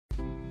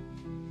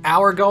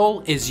Our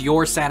goal is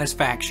your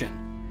satisfaction.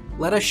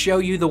 Let us show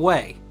you the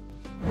way.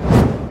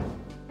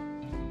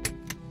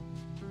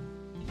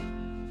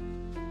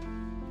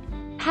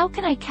 How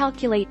can I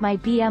calculate my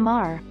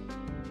BMR?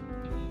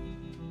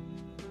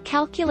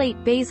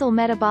 Calculate basal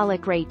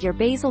metabolic rate. Your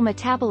basal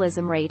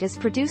metabolism rate is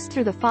produced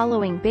through the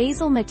following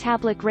basal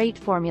metabolic rate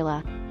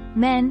formula.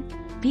 Men,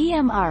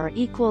 BMR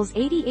equals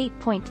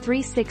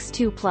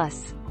 88.362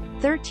 plus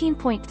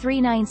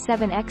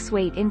 13.397 x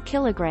weight in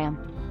kilogram,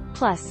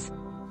 plus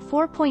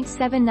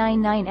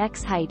 4.799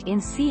 x height in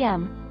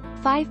cm,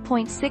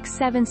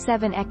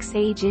 5.677 x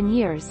age in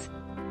years.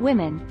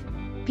 Women,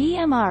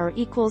 BMR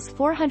equals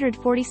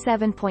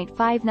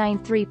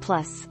 447.593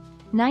 plus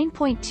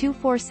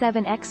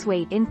 9.247 x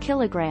weight in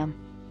kilogram,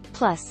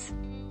 plus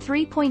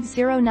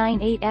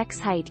 3.098 x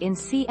height in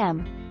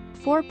cm,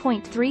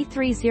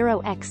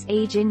 4.330 x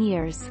age in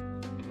years.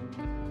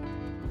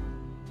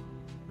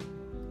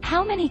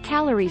 How many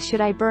calories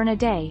should I burn a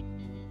day?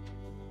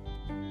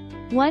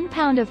 1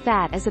 pound of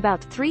fat is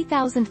about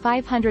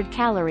 3,500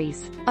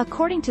 calories,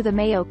 according to the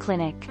Mayo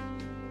Clinic.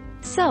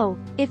 So,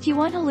 if you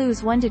want to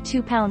lose 1 to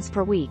 2 pounds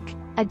per week,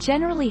 a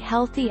generally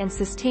healthy and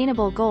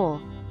sustainable goal,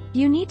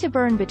 you need to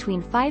burn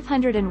between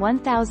 500 and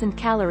 1,000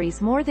 calories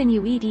more than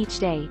you eat each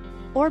day,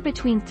 or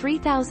between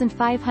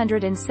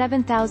 3,500 and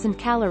 7,000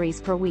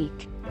 calories per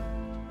week.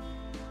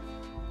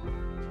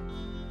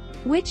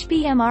 Which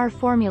BMR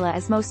formula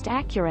is most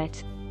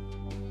accurate?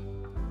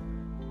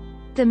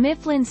 The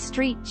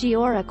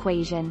Mifflin-Street-Gior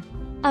equation.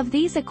 Of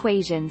these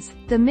equations,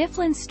 the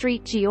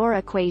Mifflin-Street-Gior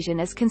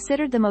equation is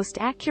considered the most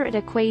accurate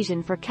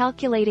equation for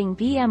calculating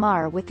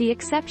BMR, with the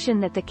exception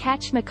that the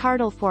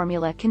Katch-McArdle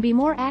formula can be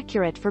more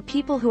accurate for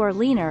people who are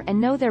leaner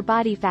and know their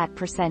body fat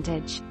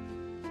percentage.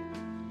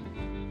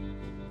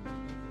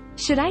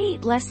 Should I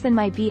eat less than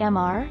my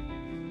BMR?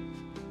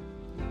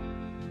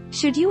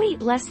 Should you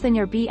eat less than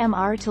your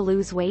BMR to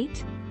lose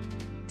weight?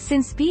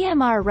 Since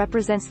BMR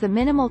represents the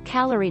minimal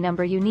calorie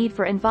number you need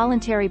for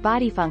involuntary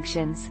body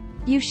functions,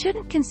 you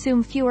shouldn't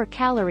consume fewer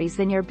calories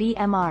than your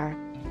BMR.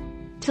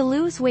 To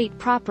lose weight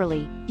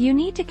properly, you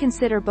need to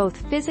consider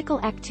both physical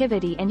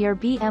activity and your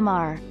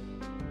BMR.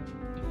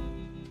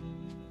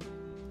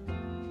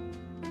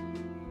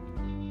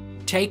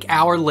 Take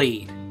our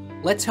lead.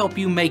 Let's help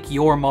you make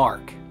your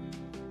mark.